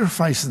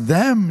sacrifice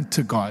them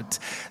to God.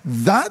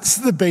 That's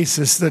the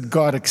basis that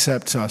God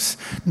accepts us.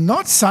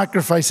 Not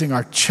sacrificing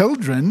our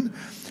children,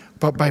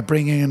 but by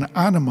bringing an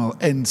animal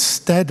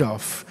instead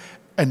of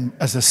and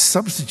as a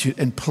substitute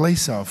in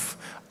place of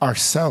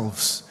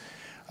ourselves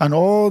and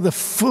all the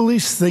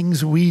foolish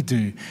things we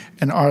do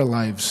in our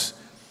lives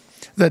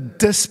that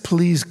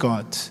displease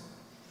God.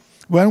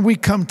 When we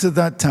come to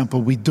that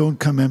temple, we don't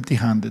come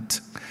empty-handed.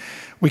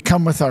 We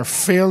come with our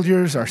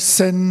failures, our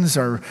sins,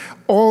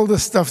 all the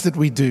stuff that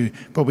we do,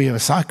 but we have a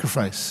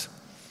sacrifice.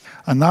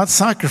 And that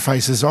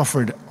sacrifice is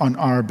offered on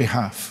our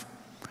behalf.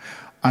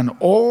 And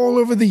all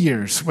over the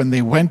years, when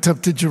they went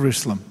up to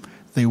Jerusalem,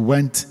 they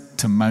went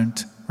to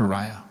Mount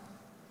Moriah.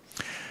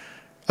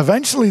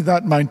 Eventually,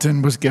 that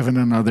mountain was given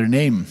another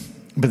name.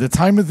 By the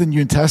time of the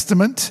New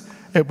Testament,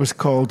 it was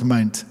called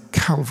Mount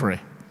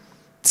Calvary.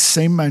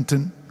 Same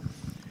mountain,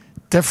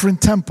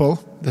 different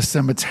temple. This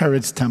time it's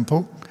Herod's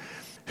temple.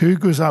 Who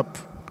goes up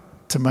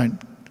to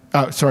Mount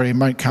Calvary?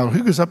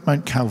 Who goes up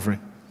Mount Calvary?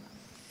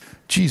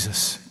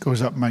 Jesus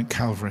goes up Mount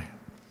Calvary.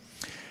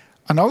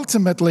 And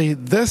ultimately,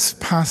 this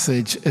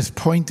passage is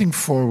pointing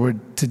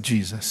forward to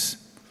Jesus.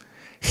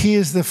 He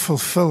is the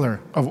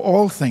fulfiller of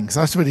all things.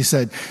 That's what he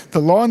said. The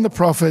law and the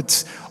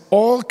prophets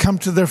all come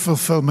to their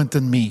fulfillment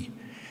in me.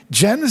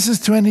 Genesis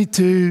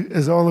 22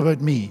 is all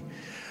about me.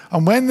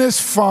 And when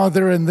this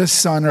Father and this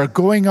Son are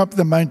going up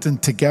the mountain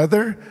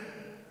together,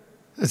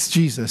 it's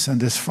Jesus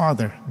and his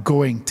Father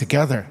going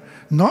together.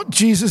 Not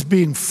Jesus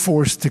being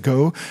forced to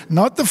go,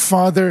 not the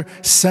Father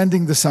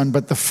sending the Son,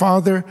 but the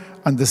Father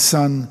and the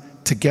Son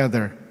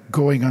together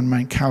going on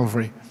Mount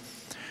Calvary.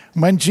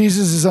 When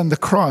Jesus is on the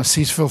cross,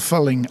 he's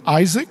fulfilling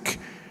Isaac,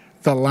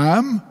 the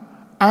lamb,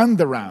 and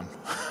the ram.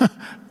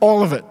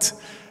 All of it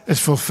is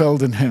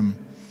fulfilled in him.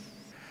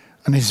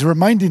 And he's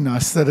reminding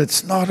us that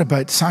it's not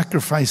about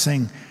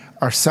sacrificing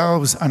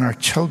ourselves and our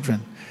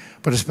children,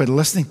 but it's about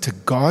listening to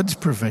God's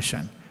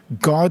provision.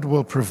 God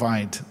will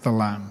provide the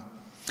lamb.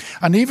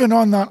 And even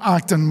on that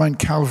act on Mount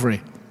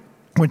Calvary,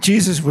 when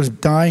Jesus was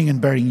dying and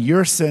bearing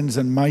your sins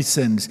and my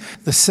sins,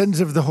 the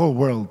sins of the whole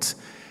world,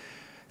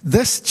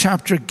 this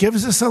chapter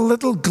gives us a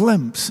little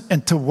glimpse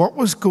into what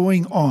was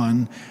going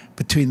on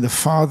between the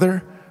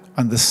Father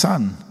and the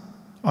Son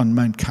on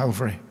Mount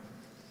Calvary.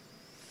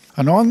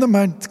 And on the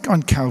Mount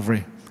on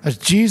Calvary, as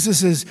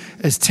Jesus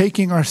is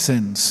taking our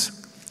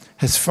sins,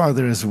 his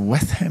Father is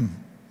with him.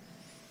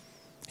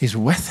 He's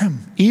with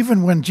him.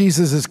 Even when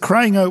Jesus is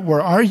crying out,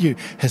 "Where are you?"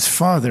 his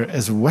Father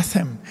is with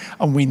him.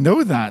 And we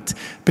know that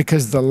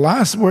because the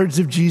last words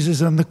of Jesus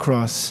on the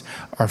cross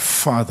are,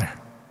 "Father,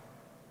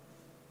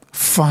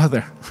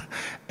 Father,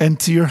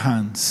 into your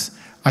hands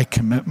I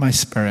commit my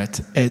spirit.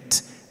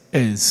 It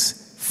is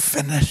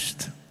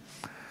finished."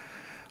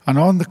 And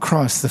on the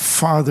cross, the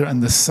Father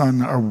and the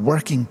Son are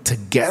working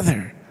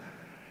together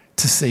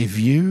to save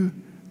you,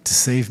 to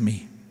save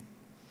me.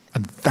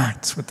 And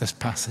that's what this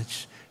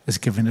passage is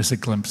giving us a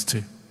glimpse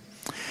to.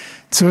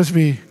 So as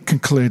we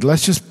conclude,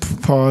 let's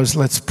just pause,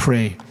 let's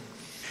pray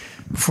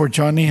before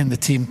Johnny and the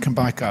team come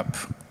back up.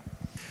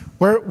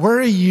 Where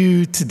are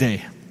you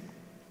today?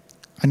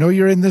 I know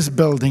you're in this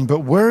building, but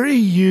where are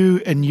you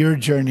in your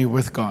journey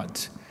with God?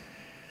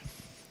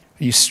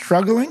 Are you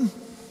struggling?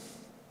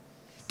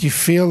 Do you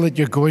feel that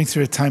you're going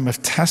through a time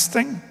of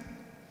testing?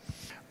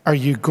 Are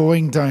you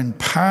going down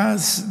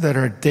paths that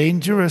are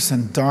dangerous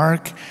and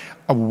dark,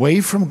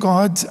 away from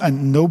God,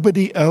 and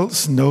nobody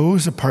else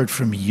knows apart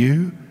from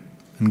you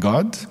and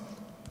God?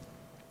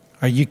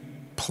 Are you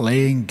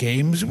playing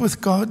games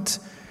with God?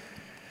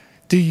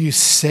 Do you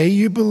say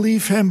you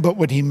believe him, but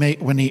when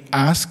he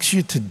asks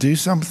you to do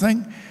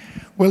something,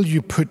 will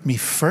you put me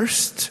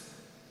first?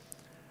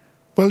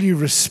 Will you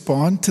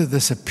respond to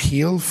this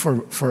appeal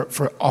for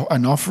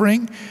an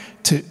offering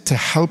to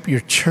help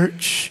your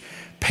church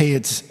pay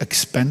its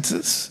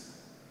expenses?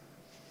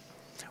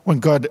 When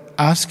God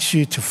asks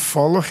you to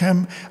follow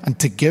him and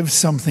to give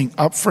something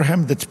up for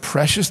him that's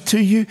precious to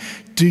you,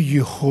 do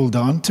you hold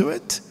on to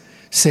it?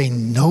 Say,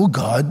 "No,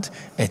 God,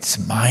 it's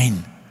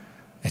mine.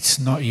 It's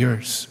not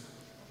yours."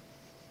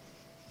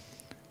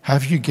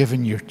 Have you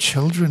given your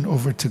children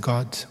over to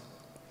God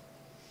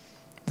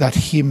that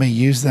he may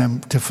use them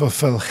to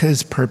fulfill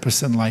his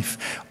purpose in life?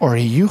 Or are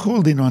you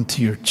holding on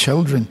to your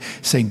children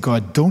saying,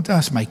 "God, don't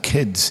ask my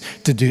kids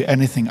to do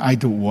anything I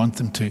don't want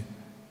them to"?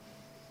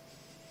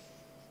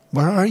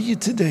 Where are you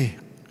today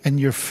in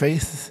your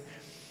faith?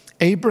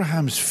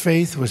 Abraham's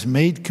faith was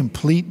made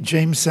complete,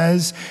 James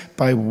says,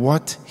 by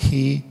what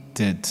he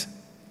did.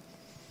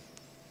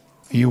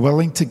 Are you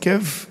willing to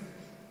give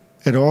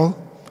it all?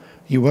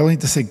 Are you willing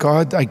to say,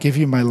 "God, I give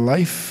you my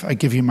life, I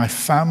give you my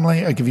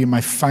family, I give you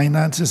my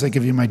finances, I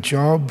give you my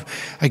job,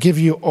 I give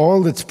you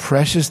all that's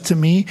precious to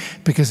me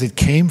because it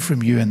came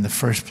from you in the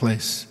first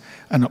place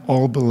and it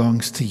all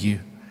belongs to you"?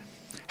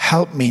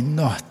 Help me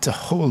not to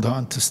hold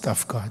on to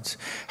stuff, God.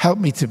 Help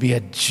me to be a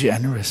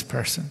generous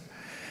person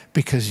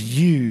because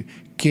you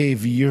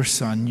gave your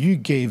Son, you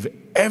gave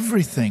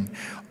everything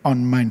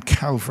on Mount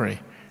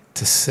Calvary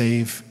to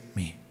save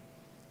me.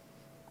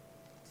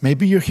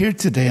 Maybe you're here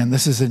today and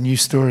this is a new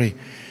story.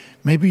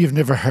 Maybe you've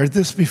never heard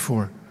this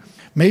before.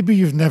 Maybe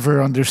you've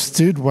never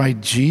understood why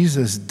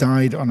Jesus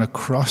died on a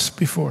cross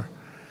before.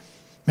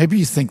 Maybe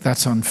you think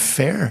that's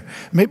unfair.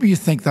 Maybe you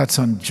think that's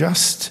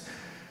unjust.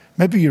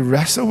 Maybe you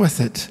wrestle with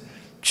it.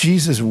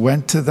 Jesus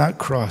went to that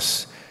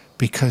cross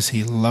because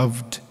he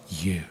loved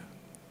you.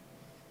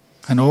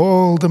 And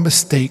all the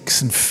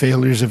mistakes and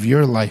failures of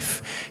your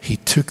life, he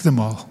took them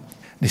all.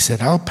 And he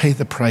said, I'll pay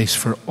the price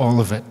for all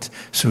of it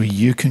so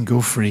you can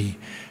go free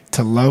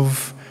to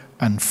love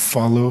and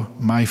follow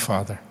my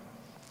Father.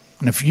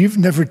 And if you've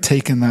never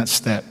taken that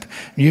step,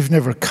 you've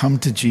never come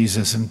to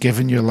Jesus and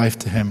given your life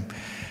to him,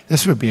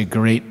 this would be a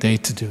great day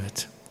to do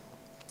it.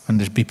 And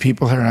there'd be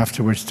people here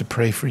afterwards to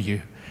pray for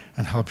you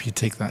and help you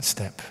take that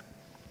step.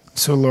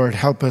 So Lord,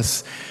 help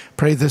us.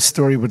 Pray this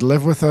story would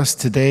live with us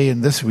today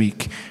and this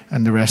week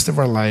and the rest of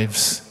our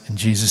lives. In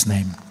Jesus'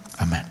 name,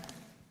 amen.